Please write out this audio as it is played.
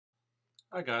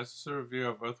Hi guys, this is a review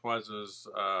of Earthwise's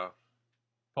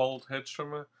fold hedge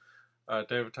trimmer.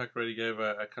 David Tuck already gave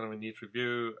a kind of a neat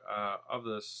review of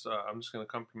this. I'm just going to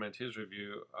compliment his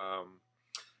review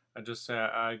and just say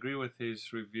I agree with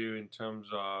his review in terms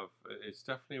of it's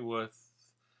definitely worth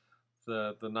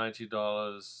the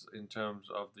 $90 in terms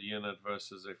of the unit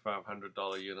versus a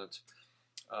 $500 unit.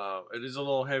 It is a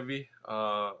little heavy.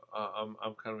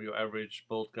 I'm kind of your average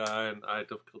build guy, and I had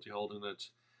difficulty holding it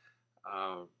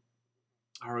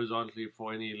horizontally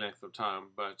for any length of time.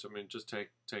 But I mean, just take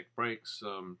breaks.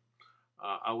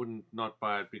 I wouldn't not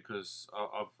buy it because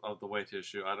of the weight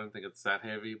issue. I don't think it's that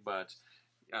heavy, but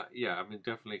yeah, I mean,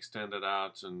 definitely extend it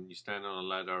out, and you stand on a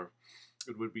ladder.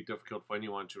 It would be difficult for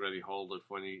anyone to really hold it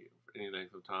for any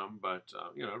length of time. But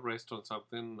you know, rest on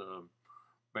something.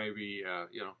 Maybe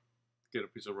you know, get a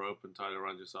piece of rope and tie it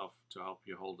around yourself to help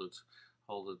you hold it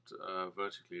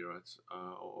vertically, right,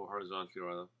 or horizontally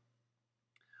rather.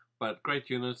 But great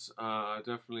units. I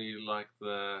definitely like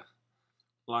the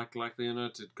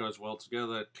unit. It goes well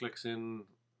together. It clicks in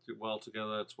well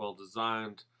together. It's well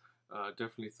designed.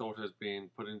 Definitely thought has been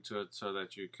put into it so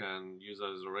that you can use it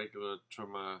as a regular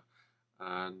trimmer,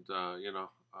 and you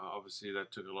know, obviously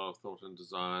that took a lot of thought and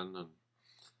design, and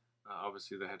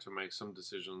obviously they had to make some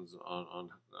decisions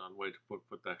on where to put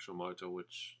the actual motor,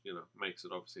 which you know makes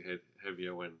it obviously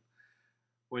heavier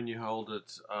when you hold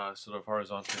it sort of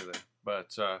horizontally there.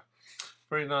 But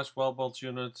very nice, well-built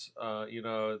unit. You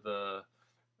know,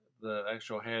 the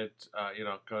actual head, you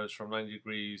know, goes from 90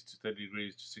 degrees to 30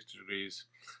 degrees to 60 degrees.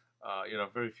 You know,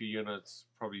 very few units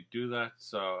probably do that.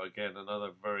 So again, another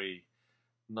very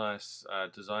nice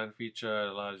design feature. It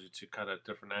allows you to cut at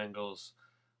different angles.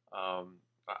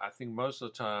 I think most of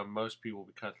the time, most people will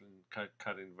be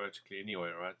cutting vertically anyway,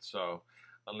 right? So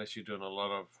unless you're doing a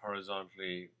lot of horizontal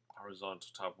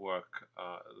type work,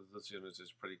 this unit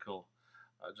is pretty cool.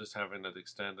 Just having it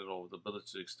extended, or the ability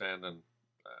to extend, and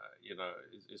you know,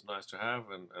 is nice to have,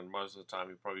 and most of the time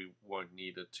you probably won't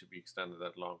need it to be extended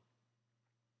that long.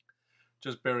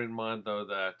 Just bear in mind though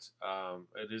that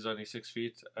it is only 6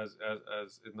 feet as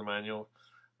in the manual.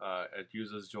 It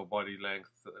uses your body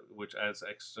length, which adds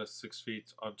extra 6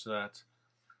 feet onto that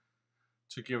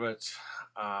to give it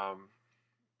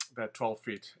that 12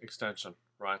 feet extension,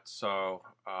 right? So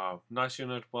nice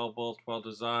unit, well built, well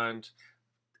designed.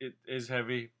 It is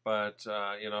heavy, but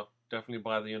you know, definitely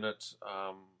buy the unit.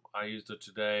 I used it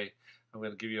today. I'm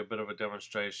going to give you a bit of a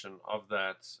demonstration of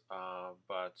that.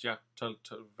 But yeah,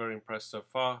 very impressed so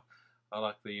far. I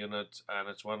like the unit, and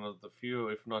it's one of the few,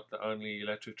 if not the only,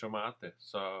 electric trimmer out there.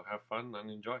 So have fun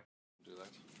and enjoy. Do that.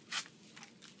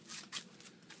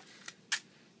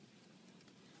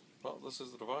 Well, this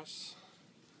is the device.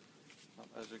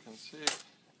 As you can see, it's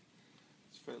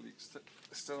fairly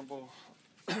extendable.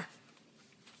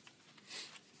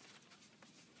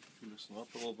 Loosen up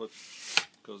a little bit,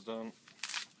 goes down.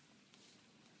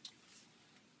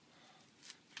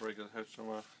 Regular hedge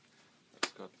trimmer.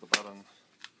 It's got the button.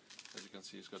 As you can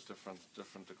see, it's got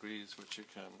different degrees which you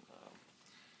can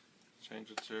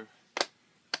change it to,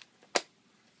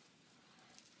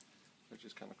 which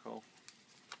is kind of cool.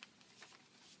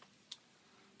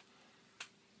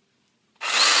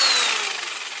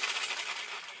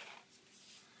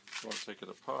 If you want to take it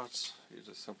apart, you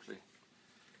just simply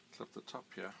clip the top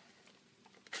here,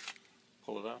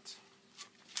 pull it out,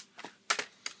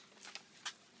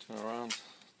 turn around,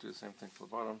 do the same thing for the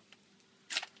bottom.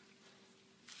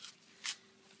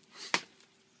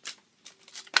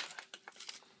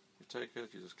 You take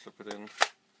it, you just clip it in, and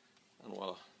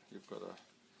voila, you've got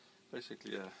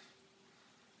basically a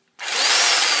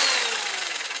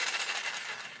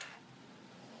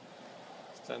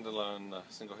standalone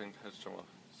single-hand hedge trimmer.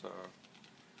 So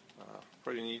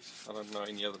pretty neat. I don't know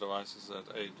any other devices that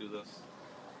A, do this,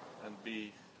 and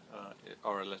B,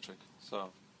 are electric.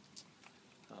 So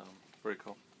very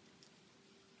cool.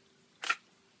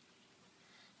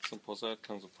 Simple as that,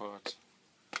 comes apart,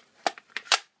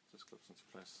 just clips into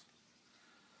place.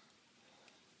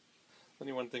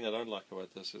 Only one thing I don't like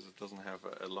about this is it doesn't have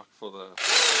a lock for the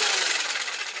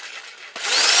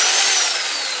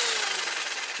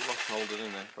lock to hold it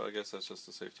in there, but I guess that's just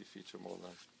a safety feature more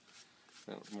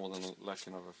than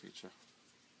lacking of a feature.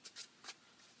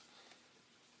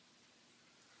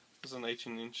 This is an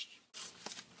 18-inch